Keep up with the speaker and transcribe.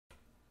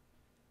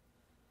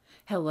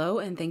Hello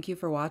and thank you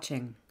for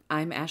watching.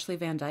 I'm Ashley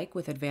Van Dyke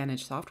with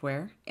Advantage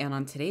Software, and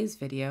on today's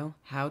video,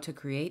 How to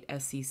Create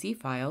SCC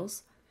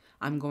Files,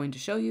 I'm going to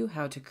show you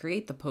how to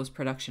create the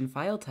post-production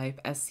file type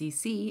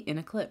SCC in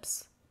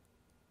Eclipse.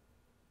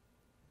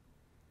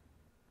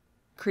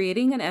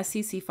 Creating an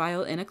SCC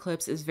file in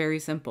Eclipse is very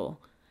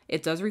simple.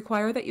 It does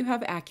require that you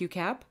have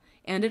AccuCAP,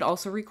 and it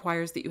also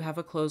requires that you have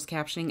a closed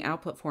captioning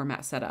output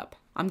format set up.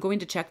 I'm going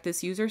to check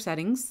this user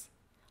settings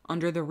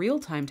under the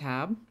Real-Time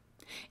tab,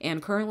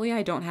 and currently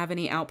I don't have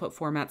any output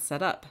formats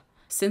set up.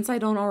 Since I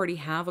don't already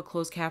have a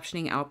closed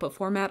captioning output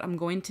format, I'm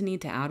going to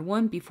need to add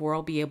one before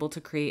I'll be able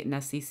to create an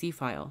SCC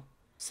file.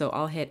 So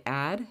I'll hit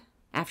Add.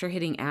 After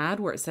hitting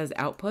Add where it says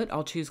Output,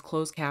 I'll choose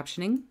Closed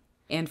Captioning.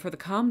 And for the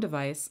COM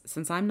device,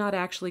 since I'm not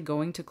actually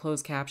going to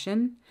close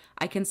caption,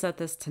 I can set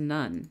this to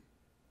None.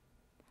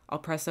 I'll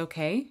press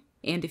OK.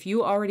 And if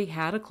you already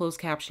had a closed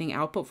captioning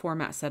output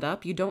format set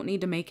up, you don't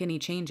need to make any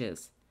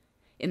changes.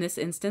 In this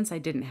instance, I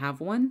didn't have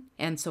one,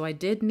 and so I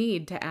did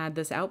need to add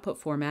this output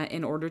format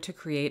in order to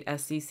create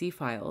SCC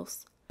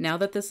files. Now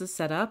that this is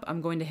set up,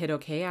 I'm going to hit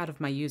OK out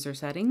of my user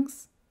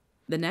settings.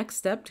 The next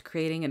step to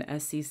creating an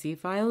SCC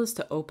file is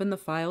to open the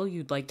file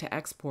you'd like to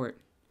export.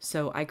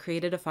 So I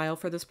created a file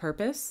for this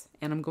purpose,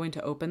 and I'm going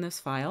to open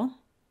this file.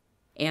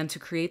 And to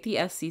create the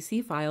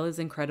SCC file is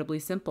incredibly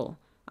simple.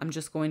 I'm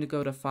just going to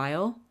go to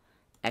File,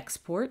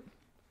 Export,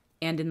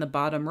 and in the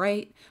bottom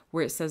right,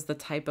 where it says the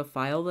type of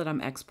file that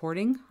I'm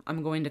exporting,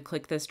 I'm going to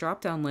click this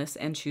drop-down list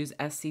and choose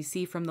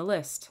SCC from the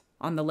list.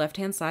 On the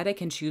left-hand side, I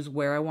can choose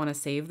where I want to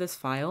save this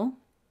file.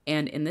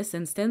 And in this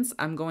instance,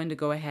 I'm going to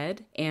go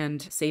ahead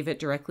and save it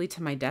directly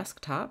to my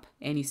desktop.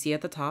 And you see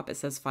at the top, it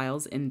says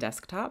Files in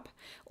Desktop.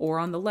 Or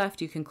on the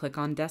left, you can click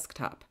on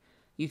Desktop.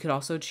 You could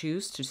also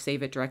choose to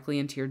save it directly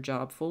into your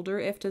job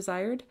folder if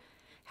desired.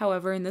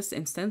 However, in this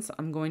instance,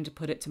 I'm going to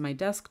put it to my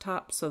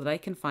desktop so that I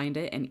can find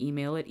it and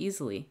email it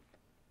easily.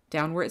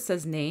 Down where it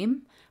says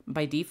name,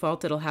 by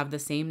default it'll have the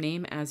same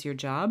name as your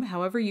job.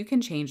 However, you can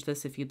change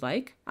this if you'd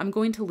like. I'm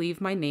going to leave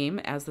my name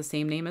as the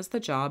same name as the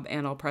job,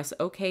 and I'll press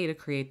OK to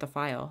create the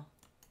file.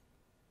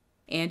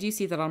 And you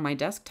see that on my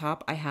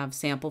desktop I have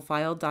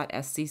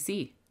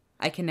samplefile.scc.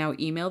 I can now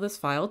email this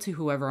file to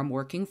whoever I'm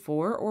working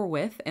for or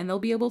with, and they'll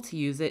be able to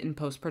use it in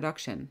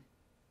post-production.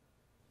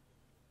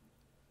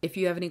 If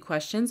you have any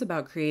questions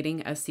about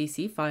creating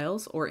SCC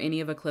files or any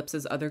of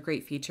Eclipse's other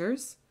great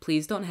features,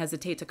 please don't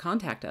hesitate to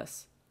contact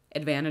us.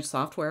 Advantage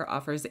Software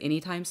offers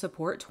anytime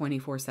support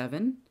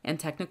 24/7, and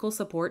technical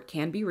support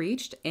can be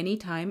reached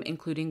anytime,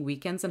 including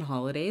weekends and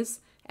holidays,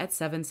 at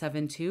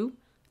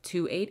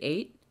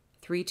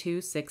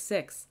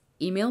 772-288-3266.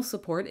 Email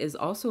support is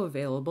also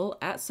available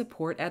at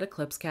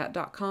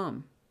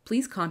support@eclipsecat.com.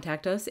 Please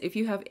contact us if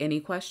you have any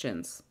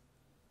questions.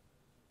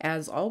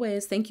 As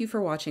always, thank you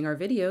for watching our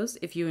videos.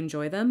 If you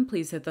enjoy them,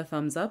 please hit the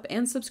thumbs up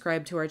and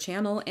subscribe to our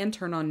channel and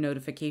turn on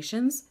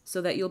notifications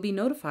so that you'll be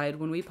notified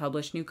when we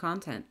publish new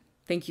content.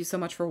 Thank you so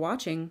much for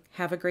watching.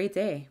 Have a great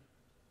day.